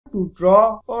to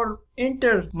draw or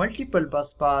enter multiple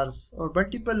bus bars or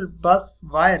multiple bus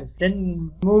wires,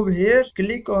 then move here,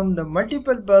 click on the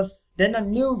multiple bus, then a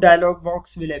new dialog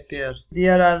box will appear.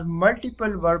 There are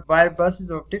multiple wire buses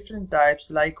of different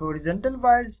types like horizontal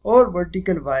wires or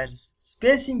vertical wires.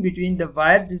 Spacing between the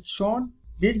wires is shown.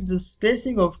 This is the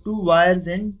spacing of two wires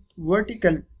in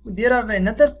vertical. There are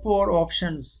another 4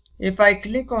 options. If I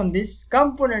click on this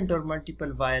component or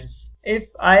multiple wires, if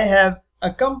I have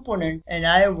a component and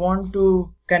I want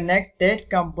to connect that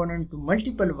component to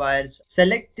multiple wires,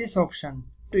 select this option.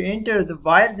 To enter the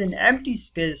wires in empty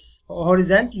space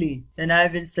horizontally, then I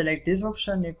will select this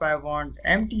option. If I want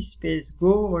empty space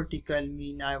go vertical,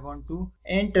 mean I want to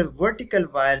enter vertical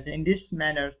wires in this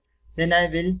manner, then I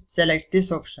will select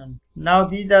this option. Now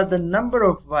these are the number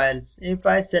of wires. If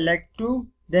I select 2,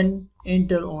 then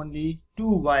enter only 2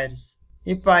 wires.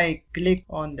 If I click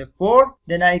on the 4,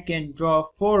 then I can draw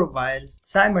 4 wires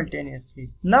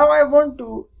simultaneously. Now I want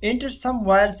to enter some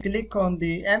wires. Click on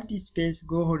the empty space,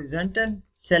 go horizontal,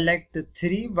 select the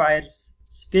 3 wires.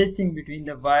 Spacing between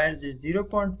the wires is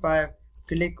 0.5.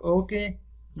 Click OK.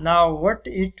 Now what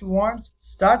it wants,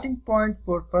 starting point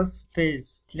for first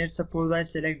phase. Let's suppose I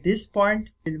select this point,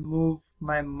 will move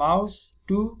my mouse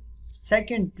to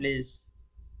second place.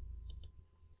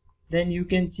 Then you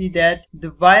can see that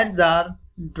the wires are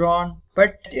drawn,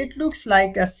 but it looks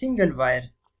like a single wire.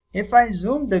 If I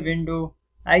zoom the window,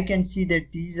 I can see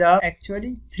that these are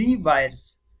actually 3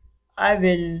 wires. I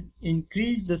will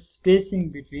increase the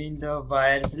spacing between the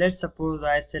wires. Let's suppose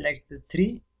I select the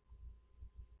 3.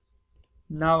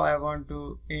 Now I want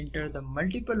to enter the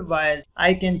multiple wires.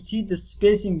 I can see the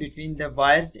spacing between the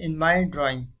wires in my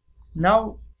drawing.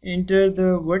 Now enter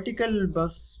the vertical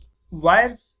bus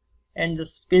wires and the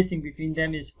spacing between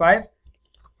them is 5.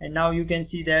 And now you can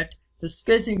see that the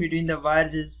spacing between the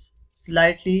wires is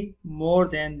slightly more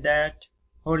than that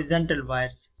horizontal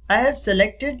wires. I have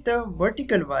selected the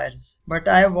vertical wires, but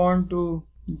I want to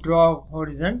draw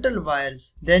horizontal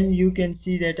wires. Then you can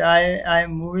see that I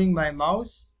am moving my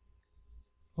mouse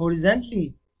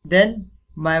horizontally. Then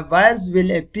my wires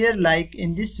will appear like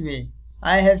in this way.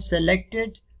 I have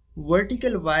selected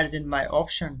vertical wires in my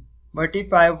option. But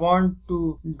if I want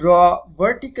to draw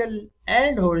vertical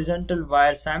and horizontal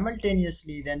wires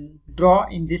simultaneously, then draw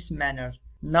in this manner.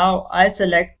 Now I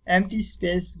select empty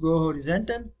space, go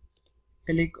horizontal,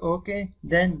 click OK.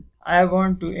 Then I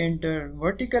want to enter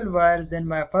vertical wires, then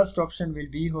my first option will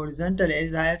be horizontal,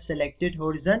 as I have selected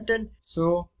horizontal,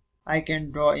 so I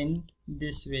can draw in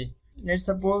this way. Let's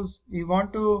suppose we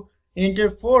want to enter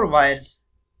 4 wires,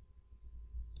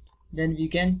 then we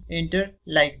can enter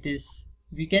like this.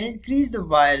 We can increase the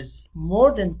wires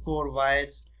more than 4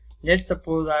 wires. Let's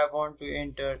suppose I want to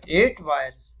enter 8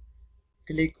 wires.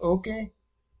 Click OK.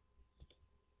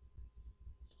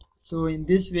 So in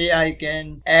this way I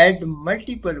can add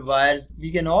multiple wires.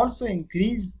 We can also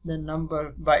increase the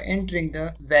number by entering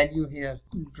the value here.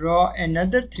 Draw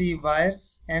another 3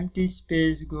 wires. Empty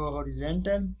space, go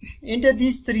horizontal. Enter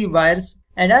these 3 wires.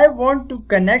 And I want to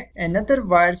connect another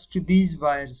wires to these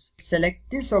wires.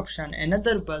 Select this option,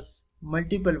 another bus,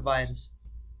 multiple wires.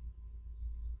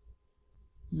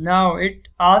 Now it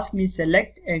asks me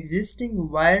select existing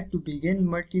wire to begin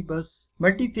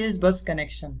multi-phase bus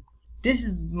connection. This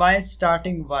is my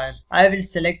starting wire. I will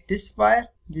select this wire.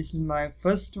 This is my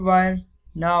first wire.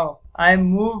 Now I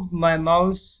move my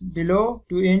mouse below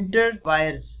to enter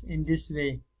wires in this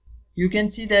way. You can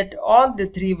see that all the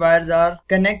 3 wires are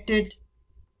connected.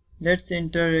 Let's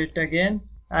enter it again.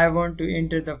 I want to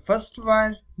enter the first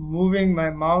wire, moving my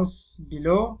mouse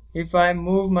below. If I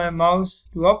move my mouse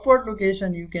to upward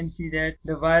location, you can see that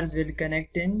the wires will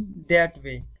connect in that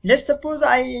way. Let's suppose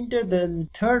I enter the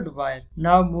third wire.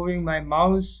 Now moving my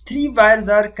mouse, 3 wires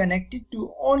are connected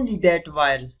to only that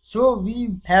wires. So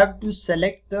we have to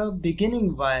select the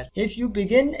beginning wire. If you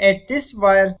begin at this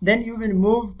wire, then you will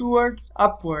move towards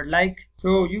upward like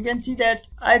so. You can see that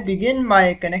I begin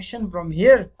my connection from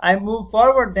here. I move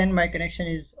forward, then my connection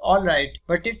is alright.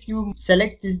 But if you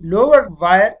select this lower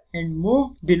wire and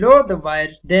move below the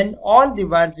wire, then all the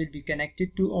wires will be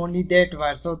connected to only that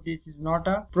wire. So this is not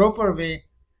a proper way.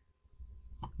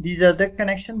 These are the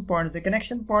connection points. The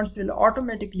connection points will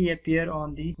automatically appear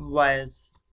on the wires.